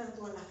metan a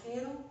tu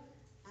alajero,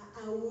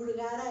 a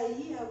hurgar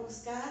ahí, a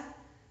buscar,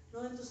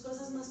 ¿no? En tus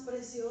cosas más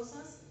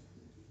preciosas.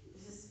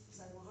 Dices, pues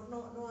a lo mejor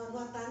no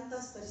a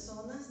tantas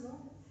personas,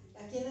 ¿no?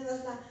 ¿A quién le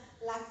das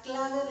la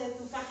clave de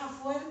tu caja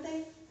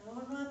fuerte? A lo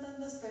mejor no a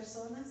tantas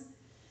personas.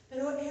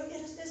 Pero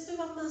esto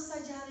iba más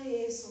allá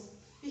de eso.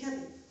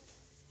 Fíjate,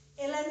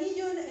 el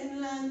anillo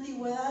en la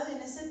antigüedad,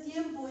 en ese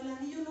tiempo, el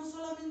anillo no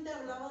solamente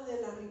hablaba de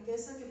la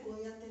riqueza que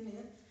podía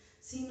tener,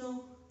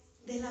 sino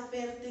de la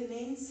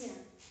pertenencia.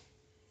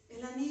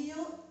 El anillo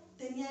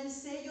tenía el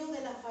sello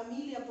de la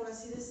familia, por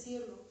así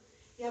decirlo,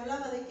 y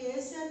hablaba de que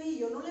ese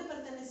anillo no le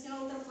pertenecía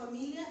a otra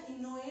familia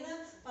y no era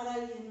para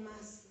alguien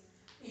más,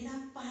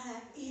 era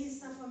para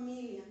esa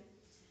familia.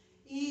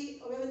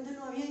 Y obviamente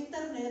no había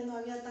internet, no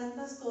había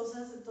tantas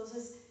cosas,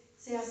 entonces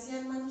se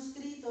hacían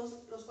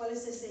manuscritos, los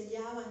cuales se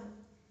sellaban,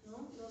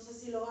 ¿no? No sé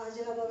si lo has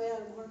llegado a ver a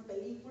lo mejor en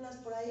películas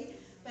por ahí,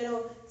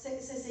 pero se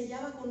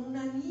sellaba con un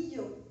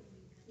anillo.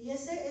 Y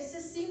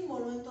ese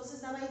símbolo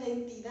entonces daba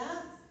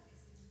identidad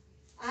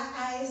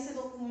a ese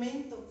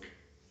documento.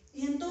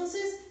 Y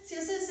entonces, si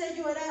ese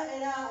sello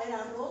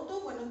era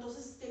roto, bueno,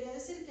 entonces quería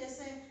decir que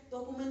ese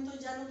documento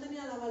ya no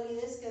tenía la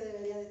validez que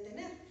debería de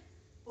tener,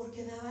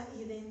 porque daba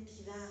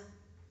identidad.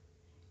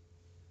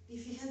 Y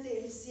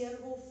fíjate, el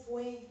siervo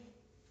fue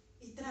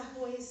y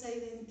trajo esa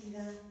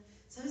identidad.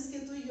 ¿Sabes que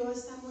tú y yo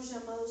estamos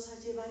llamados a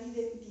llevar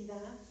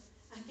identidad?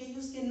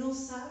 Aquellos que no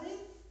saben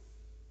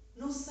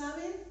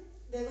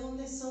de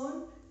dónde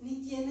son,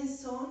 ni quiénes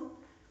son,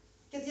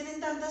 que tienen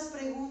tantas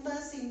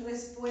preguntas sin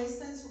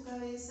respuesta en su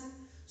cabeza.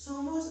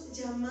 Somos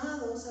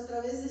llamados a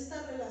través de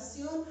esta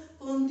relación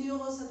con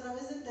Dios, a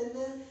través de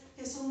entender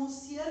que somos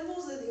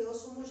siervos de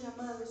Dios, somos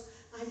llamados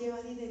a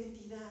llevar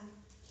identidad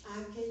a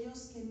aquellos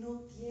que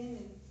no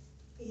tienen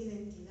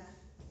identidad.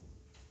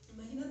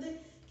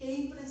 Imagínate qué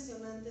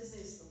impresionante es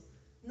esto.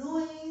 No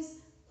es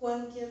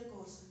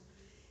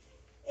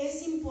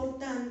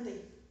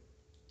importante.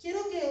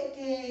 Quiero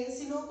que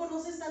si no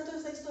conoces tanto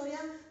esta historia,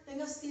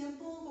 tengas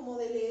tiempo como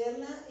de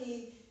leerla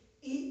e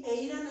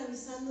ir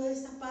analizando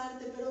esta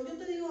parte. Pero yo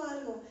te digo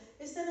algo,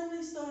 esta era una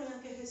historia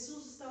que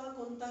Jesús estaba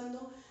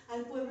contando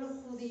al pueblo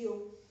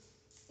judío.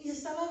 Y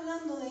estaba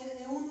hablando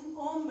de un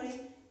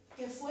hombre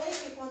que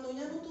cuando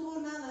ya no tuvo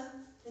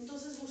nada,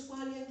 entonces buscó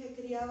a alguien que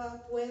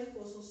criaba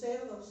puercos o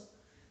cerdos.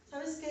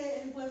 ¿Sabes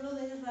que el pueblo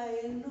de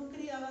Israel no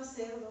criaba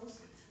cerdos?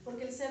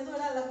 Porque el cerdo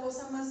era la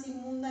cosa más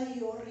inmunda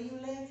y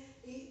horrible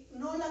y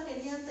no la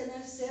querían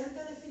tener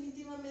cerca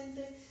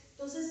definitivamente.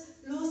 Entonces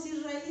los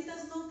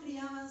israelitas no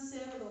criaban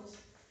cerdos.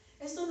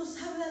 Esto nos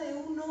habla de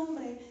un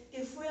hombre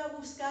que fue a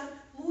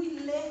buscar muy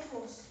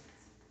lejos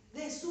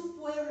de su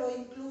pueblo,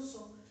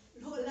 incluso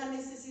la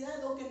necesidad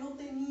de lo que no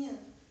tenían.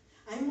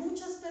 Hay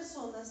muchas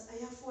personas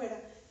allá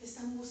afuera que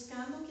están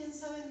buscando, quién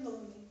sabe en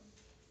dónde,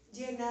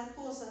 llenar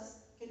cosas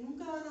que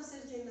nunca van a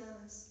ser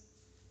llenadas.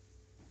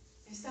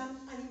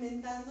 Están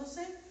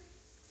alimentándose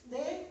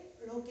de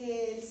lo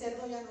que el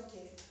cerdo ya no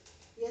quiere.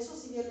 Y eso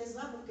sí bien les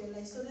va, porque la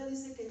historia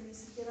dice que ni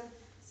siquiera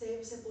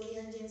se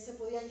podía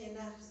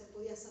llenar, se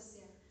podía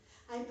saciar.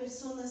 Hay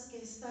personas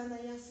que están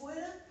allá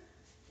afuera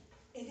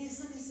en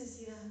esa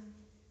necesidad,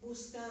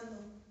 buscando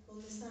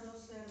donde están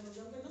los cerdos. Y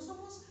aunque no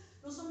somos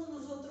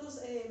nosotros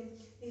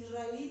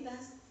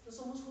israelitas, no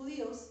somos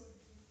judíos,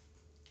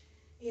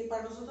 y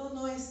para nosotros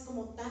no es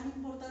como tan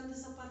importante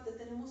esa parte,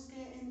 tenemos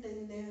que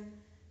entender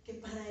que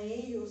para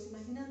ellos,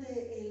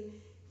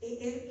 imagínate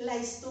la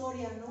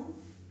historia, ¿no?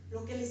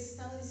 Lo que les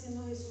estaba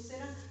diciendo Jesús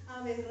era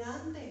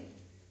aberrante.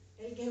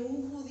 El que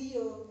un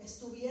judío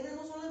estuviera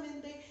no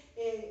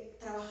solamente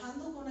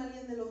trabajando con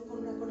alguien,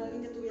 con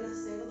alguien que tuviera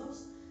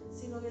cerdos,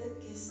 sino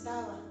que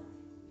estaba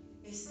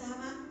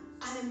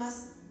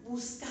además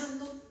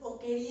buscando o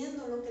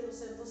queriendo lo que los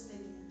cerdos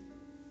tenían.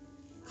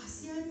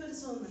 Así hay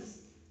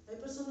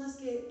personas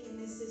que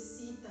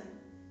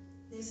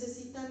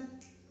necesitan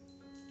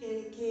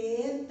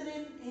que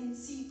entren en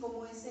sí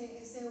como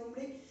ese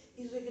hombre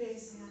y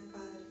regresen al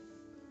Padre.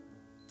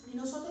 Y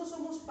nosotros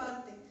somos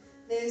parte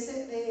de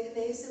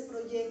ese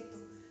proyecto.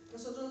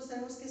 Nosotros nos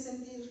tenemos que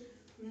sentir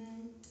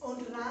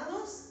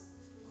honrados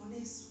con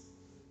eso.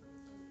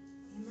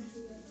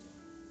 Imagínate.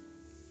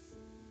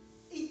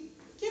 Y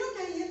quiero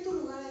que ahí en tu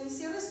lugar, ahí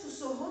cierres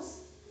tus ojos.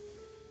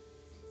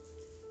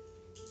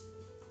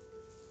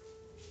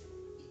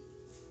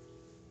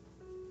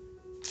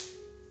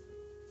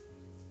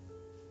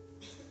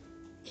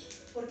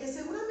 Porque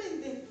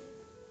seguramente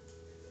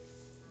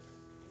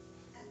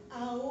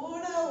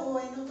ahora o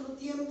en otro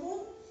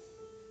tiempo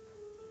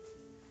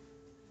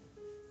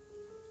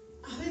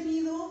ha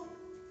venido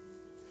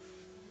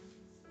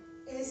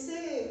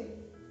ese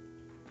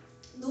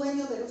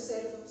dueño de los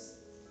cerdos.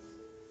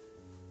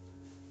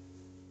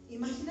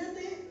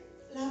 Imagínate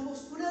la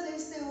postura de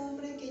este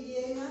hombre que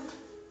llega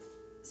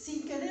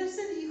sin querer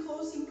ser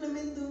hijo,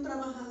 simplemente un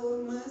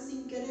trabajador más,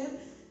 sin querer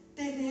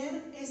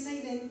tener esa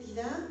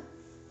identidad,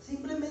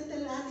 simplemente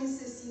la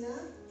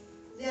necesidad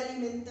de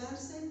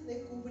alimentarse,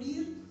 de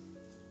cubrir.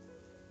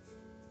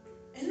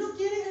 Él no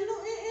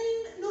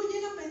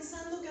llega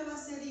pensando que va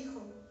a ser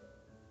hijo.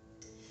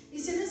 Y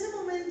si en ese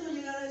momento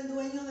llegara el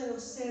dueño de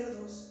los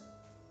cerdos,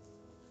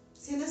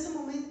 si en ese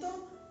momento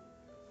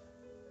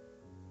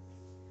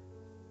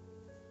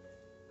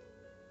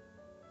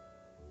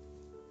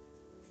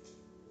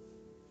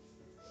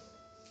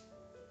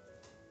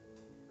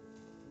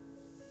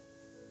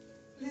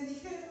le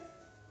dijera,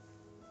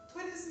 tú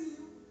eres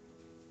mío,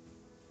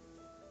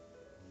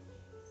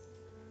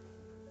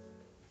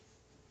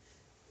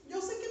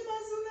 yo sé que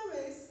más de una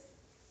vez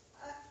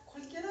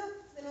cualquiera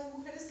de las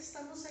mujeres que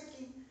estamos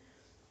aquí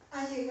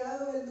ha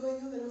llegado el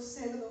dueño de los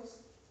cerdos,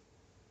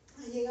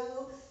 ha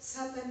llegado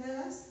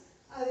Satanás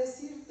a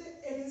decirte,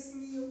 eres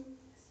mío.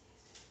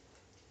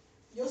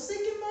 Yo sé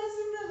que más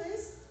de una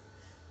vez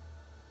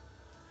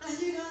ha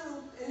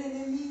llegado el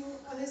enemigo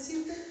a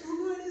decirte, tú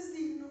no eres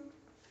digno,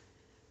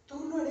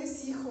 tú no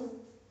eres hijo.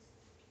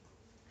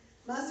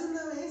 Más de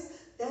una vez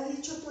te ha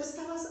dicho, tú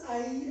estabas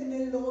ahí en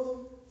el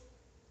lodo.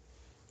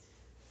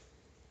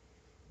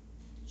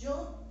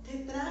 Yo te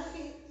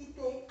traje y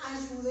te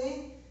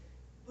ayudé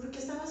porque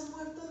estabas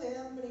muerto de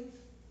hambre.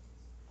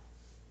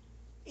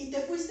 Y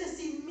te fuiste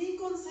sin mi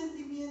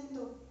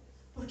consentimiento.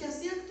 Porque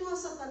así actúa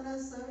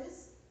Satanás,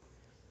 ¿sabes?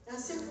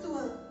 Así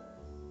actúa.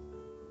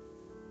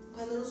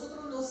 Cuando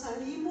nosotros nos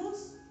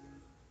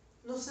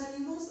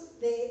salimos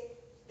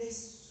de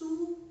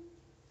su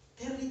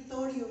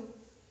territorio.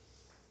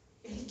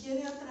 Él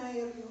quiere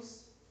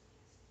atraernos.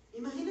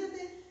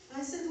 Imagínate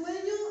a ese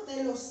dueño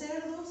de los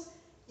cerdos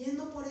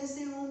yendo por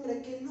ese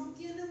hombre que no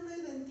tiene una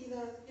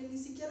identidad, que ni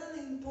siquiera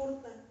le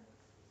importa,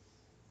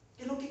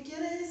 que lo que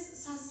quiere es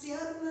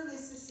saciar una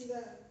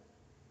necesidad.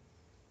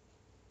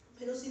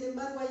 Pero sin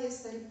embargo ahí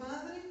está el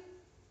Padre,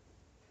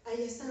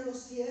 ahí están los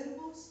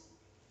siervos,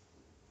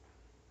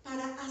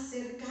 para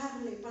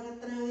acercarle, para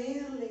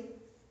traerle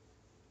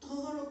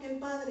todo lo que el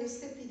Padre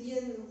esté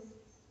pidiendo,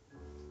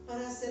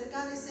 para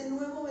acercar ese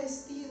nuevo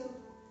vestido,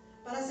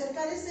 para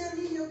acercar ese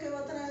anillo que va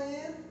a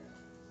traer.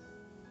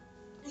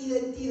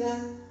 identidad,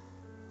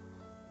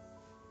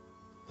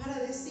 para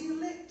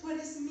decirle: tú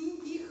eres mi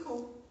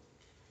hijo,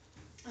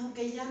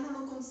 aunque ya no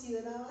lo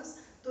considerabas,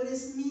 tú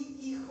eres mi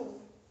hijo.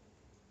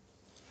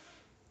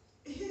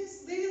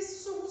 De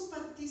eso somos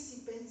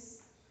partícipes,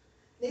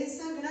 de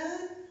esa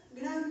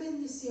gran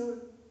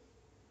bendición.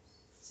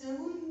 Si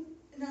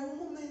en algún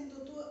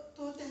momento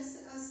tú te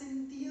has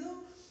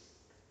sentido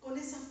con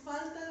esa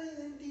falta de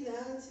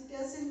identidad, si te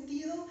has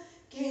sentido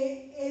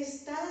que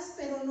estás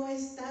pero no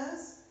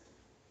estás,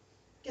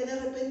 que de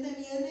repente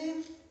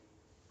viene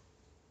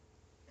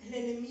el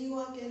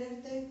enemigo a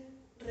quererte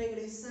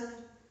regresar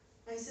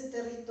a ese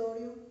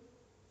territorio,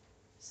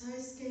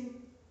 ¿sabes qué?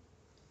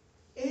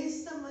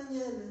 Esta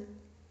mañana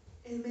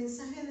el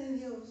mensaje de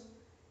Dios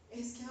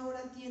es que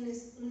ahora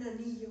tienes un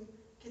anillo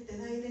que te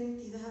da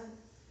identidad,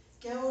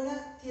 que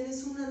ahora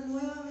tienes una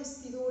nueva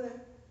vestidura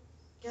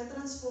que ha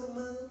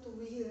transformado tu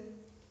vida,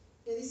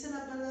 que dice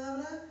la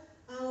palabra: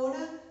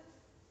 ahora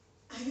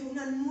hay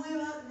una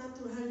nueva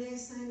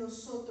naturaleza en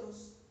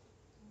nosotros.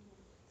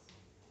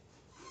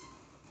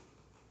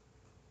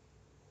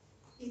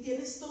 Y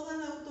tienes toda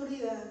la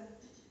autoridad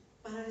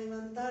para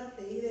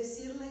levantarte y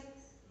decirle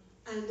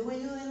al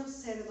dueño de los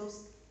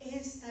cerdos: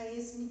 esta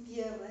es mi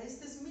tierra,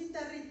 este es mi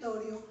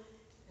territorio,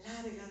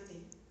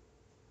 lárgate,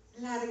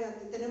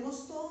 lárgate.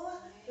 Tenemos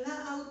toda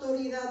la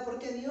autoridad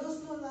porque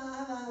Dios nos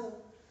la ha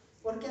dado,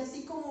 porque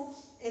así como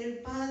el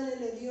Padre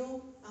le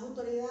dio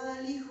autoridad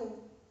al Hijo,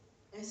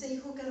 a ese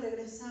Hijo que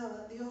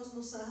regresaba, Dios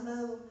nos ha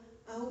dado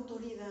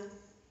autoridad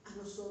a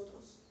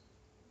nosotros.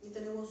 Y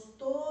tenemos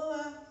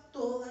toda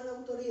la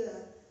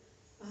autoridad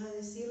para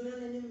decirle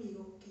al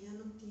enemigo que ya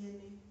no tiene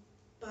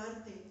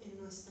parte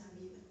en nuestra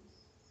vida.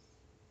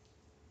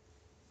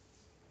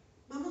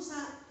 Vamos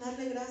a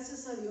darle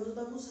gracias a Dios,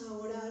 vamos a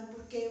orar,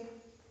 porque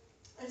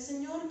el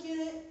Señor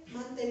quiere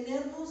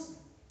mantenernos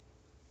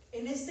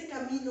en este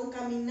camino,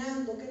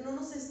 caminando, que no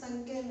nos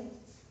estanquemos.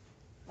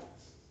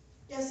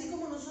 Y así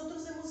como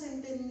nosotros hemos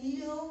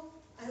entendido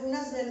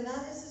algunas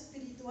verdades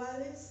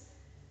espirituales,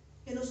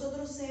 que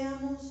nosotros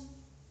seamos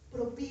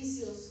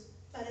propicios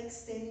para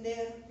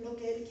extender lo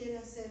que Él quiere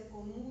hacer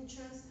con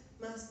muchas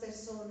más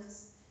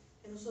personas,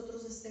 que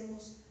nosotros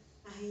estemos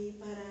ahí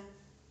para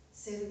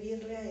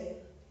servirle a Él.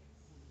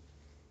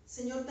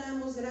 Señor, te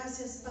damos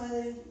gracias,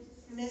 Padre,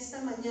 en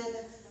esta mañana,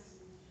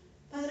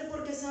 Padre,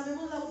 porque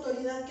sabemos la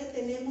autoridad que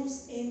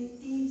tenemos en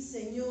ti,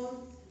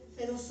 Señor,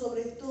 pero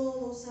sobre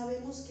todo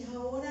sabemos que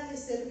ahora le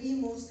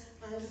servimos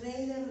al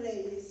Rey de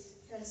Reyes,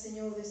 al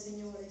Señor de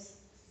Señores.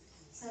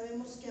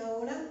 Sabemos que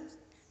ahora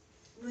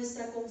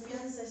nuestra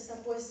confianza está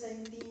puesta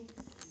en ti,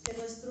 que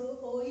nuestro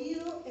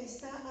oído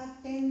está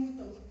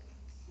atento,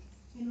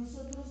 que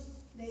nosotros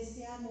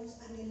deseamos,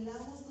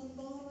 anhelamos con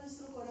todo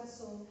nuestro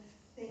corazón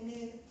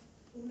tener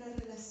una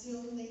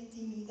relación de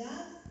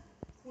intimidad,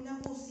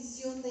 una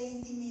posición de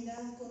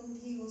intimidad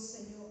contigo,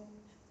 Señor.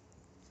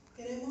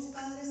 Queremos,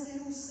 Padre,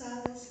 ser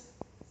usados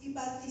y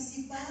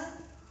participar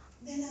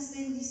de las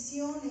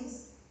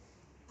bendiciones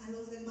a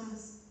los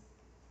demás.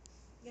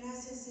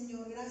 Gracias,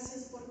 Señor,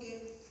 gracias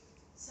porque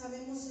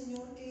sabemos,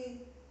 Señor,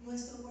 que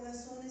nuestro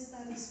corazón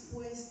está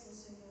dispuesto,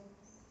 Señor,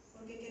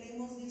 porque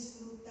queremos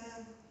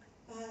disfrutar,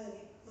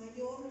 Padre,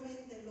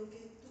 mayormente lo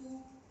que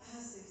tú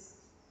haces.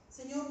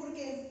 Señor,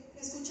 porque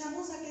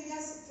escuchamos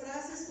aquellas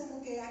frases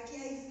como que aquí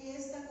hay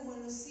fiesta como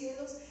en los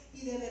cielos,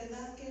 y de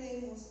verdad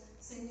queremos,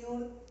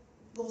 Señor,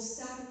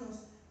 gozarnos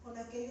con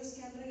aquellos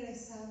que han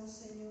regresado,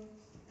 Señor,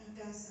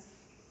 a casa.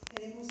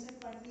 Queremos ser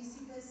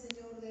partícipes,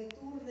 Señor, de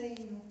tu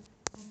reino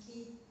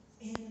aquí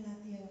en la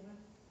tierra.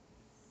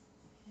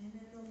 En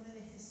el nombre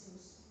de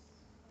Jesús.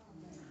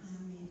 Amén.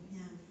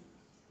 Amén.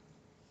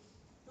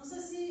 No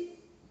sé si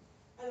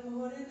a lo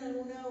mejor en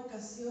alguna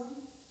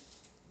ocasión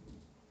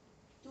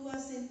tú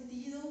has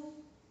sentido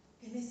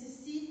que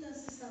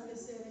necesitas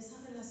establecer esa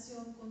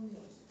relación con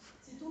Dios.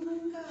 Si tú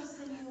nunca has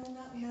tenido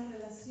una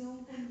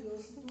relación con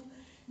Dios, si tú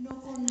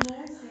no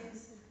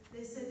conoces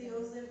de ese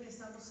Dios del que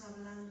estamos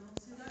hablando,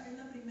 si es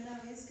la primera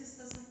vez que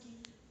estás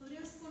aquí,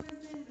 podrías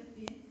ponerte en